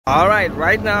All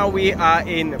right now we are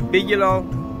in Pigeons,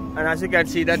 and as you can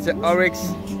see, that's the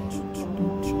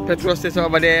OIC petrol station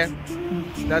over there.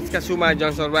 That's Kasuma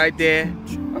Johnson right there.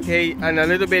 Okay, and a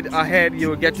little bit ahead you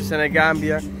will get to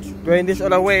Gambia. Going this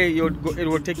other way, it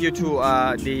will take you to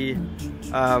the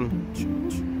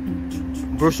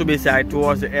Brusubi side,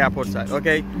 towards the airport side.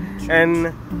 Okay,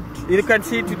 and you can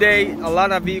see today a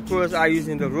lot of vehicles are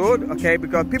using the road. Okay,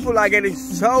 because people are getting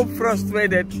so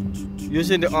frustrated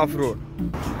using the off-road.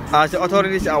 As the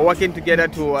authorities are working together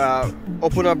to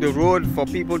open up the road for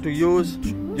people to use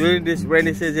during this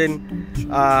rainy season,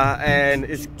 and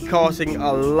it's causing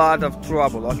a lot of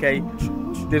trouble. Okay,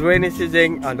 the rainy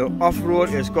season and the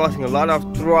off-road is causing a lot of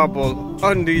trouble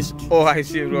on this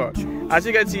OIC road. As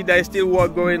you can see, there is still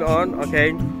work going on.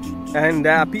 Okay, and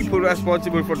there are people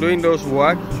responsible for doing those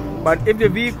work. But if the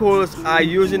vehicles are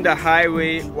using the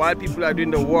highway while people are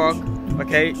doing the work,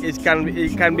 okay, it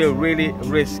can be really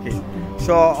risky.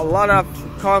 So a lot of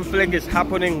conflict is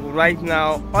happening right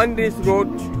now on this road,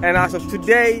 and as of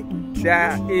today,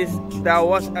 there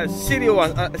was a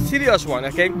serious one.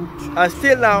 Okay,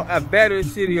 still now a very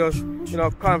serious,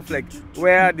 conflict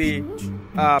where the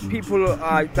people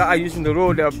that are using the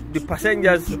road, the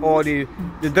passengers or the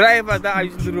drivers that are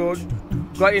using the road,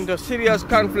 got into serious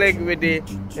conflict with the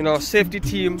safety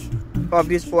team of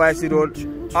this OIC road,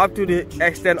 up to the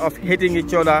extent of hitting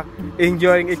each other,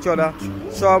 injuring each other.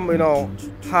 Some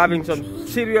having some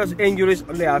serious injuries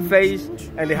on their face,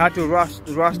 and they had to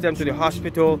rush them to the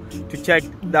hospital to check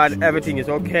that everything is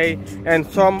okay. And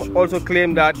some also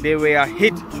claim that they were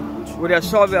hit with a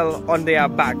shovel on their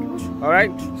back. All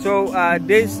right, so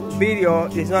this video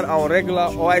is not our regular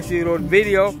OIC road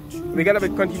video. We're gonna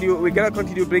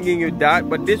continue bringing you that,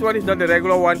 but this one is not the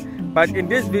regular one. But in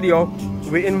this video,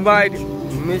 we invite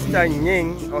Mr.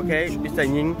 Nying, okay, Mr.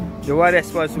 Nying, the one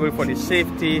responsible for the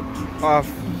safety of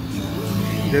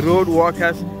the road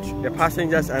workers, the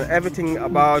passengers, and everything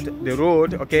about the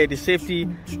road, okay, the safety,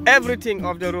 everything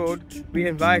of the road. We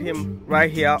invite him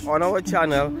right here on our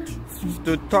channel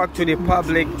to talk to the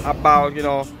public about,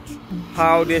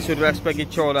 how they should respect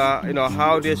each other,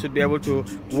 how they should be able to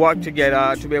work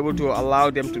together to be able to allow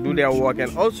them to do their work,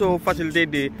 and also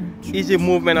facilitate the easy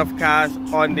movement of cars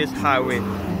on this highway.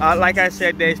 Like I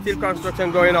said, there is still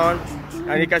construction going on,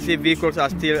 and you can see vehicles are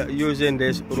still using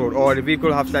this road, or the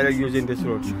vehicle have started using this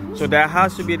road. So there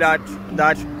has to be that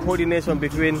coordination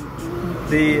between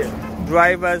the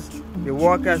drivers, the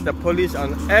workers, the police,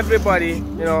 and everybody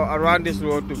around this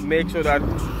road to make sure that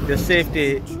the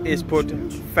safety is put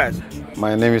first.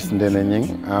 My name is Ndene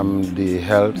Nying. I'm the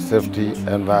Health, Safety,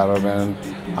 Environment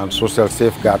and Social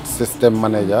Safeguard System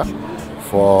Manager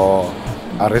for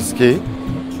OIC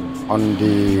on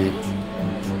the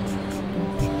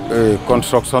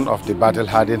construction of the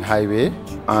battle-hardened highway.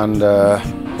 And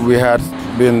we had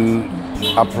been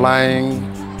applying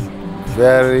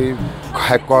very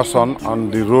high caution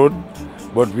on the road,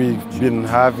 but we've been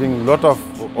having a lot of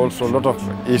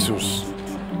issues.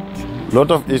 Lot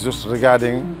of issues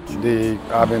regarding the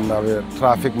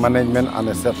traffic management and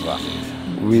etc.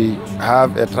 We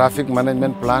have a traffic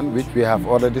management plan which we have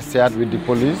already shared with the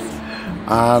police,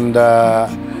 and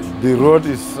the road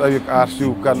is, as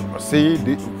you can see,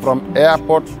 from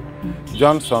Airport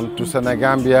Johnson to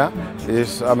Senegambia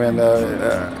is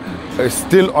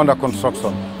still under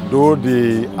construction. Though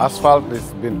the asphalt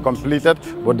has been completed,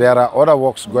 but there are other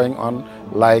works going on,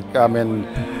 like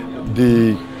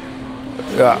the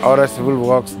other civil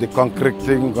works, the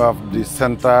concreting of the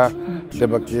center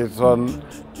demarcation,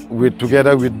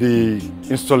 together with the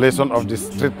installation of the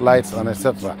street lights and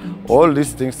etc. All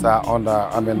these things are under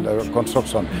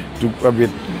construction.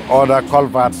 With other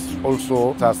culverts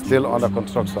also are still under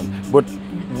construction. But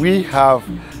we have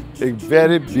a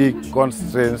very big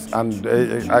constraints and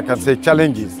I can say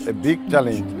challenges, a big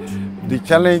challenge. The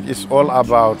challenge is all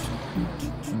about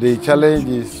the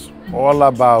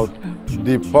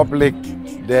public,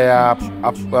 the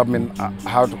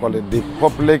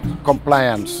public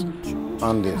compliance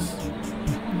on this.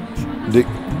 The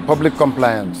public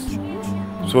compliance.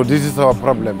 So this is our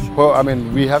problem.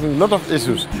 We having a lot of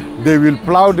issues. They will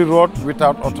plow the road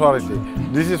without authority.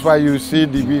 This is why you see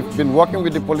we've been working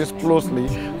with the police closely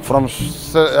from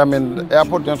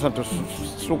Airport Johnson to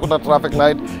Sukuta traffic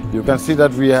light. You can see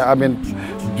that we are,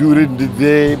 during the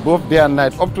day, both day and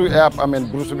night, up to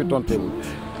Brusubi turntable.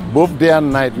 Both day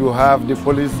and night you have the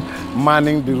police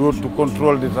manning the road to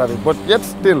control the traffic. But yet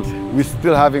still, we're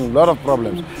still having a lot of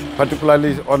problems,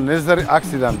 particularly unnecessary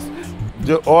accidents.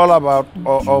 All about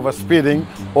overspeeding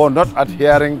or not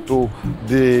adhering to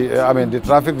the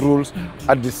traffic rules.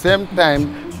 At the same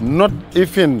time, not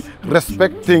even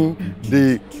respecting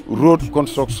the road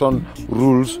construction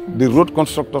rules, the road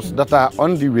constructors that are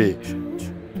on the way.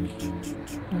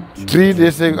 3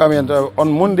 days ago,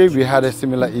 on Monday we had a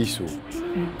similar issue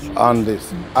on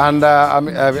this, and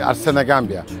at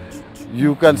Senegambia.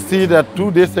 You can see that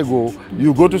 2 days ago,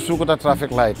 you go to Sukuta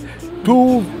traffic light,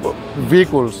 2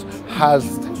 vehicles has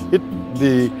hit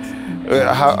the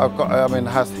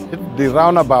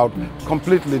roundabout,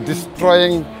 completely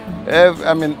destroying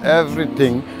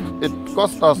everything. It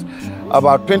cost us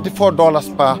about $24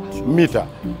 per meter,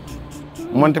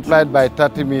 multiplied by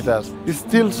 30 meters. It's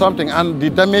still something, and the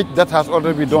damage that has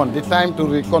already been done, the time to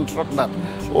reconstruct that,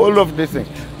 all of these things.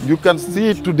 You can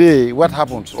see today what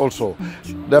happens also.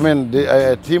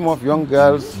 A team of young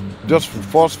girls just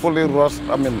forcefully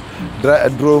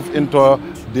drove into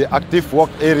the active work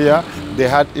area. They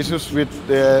had issues with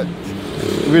the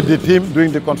team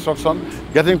doing the construction,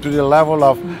 getting to the level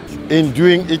of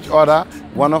injuring each other.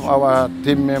 One of our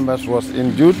team members was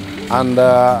injured, and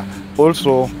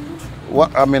also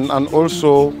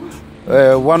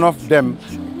one of them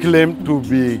claimed to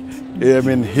be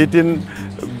hitting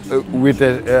with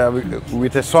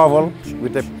a shovel,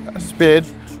 with a spade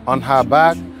on her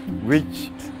back, which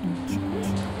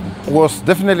was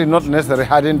definitely not necessary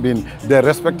hadn't been they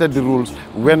respected the rules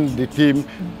when the team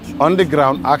on the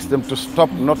ground asked them to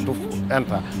stop, not to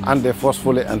enter, and they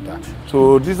forcefully enter.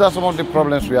 So these are some of the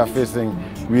problems we are facing.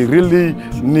 We really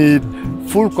need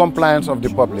full compliance of the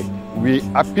public. We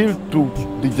appeal to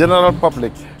the general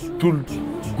public to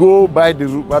go by the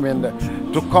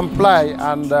to comply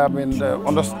and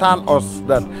understand us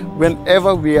that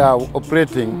whenever we are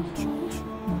operating,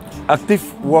 active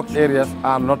work areas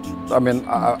are not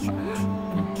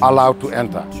allowed to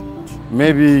enter.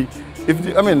 Maybe if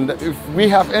we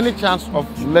have any chance of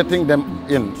letting them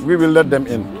in, we will let them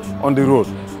in on the road.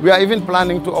 We are even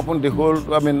planning to open the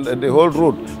whole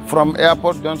road from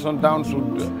Airport Johnson down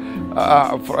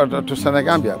to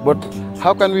Senegambia. But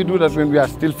how can we do that when we are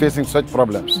still facing such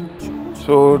problems?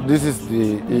 So this is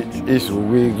the issue.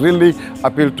 We really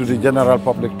appeal to the general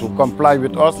public to comply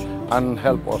with us and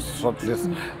help us sort this.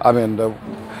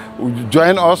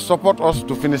 Join us, support us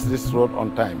to finish this road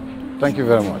on time. Thank you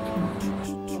very much.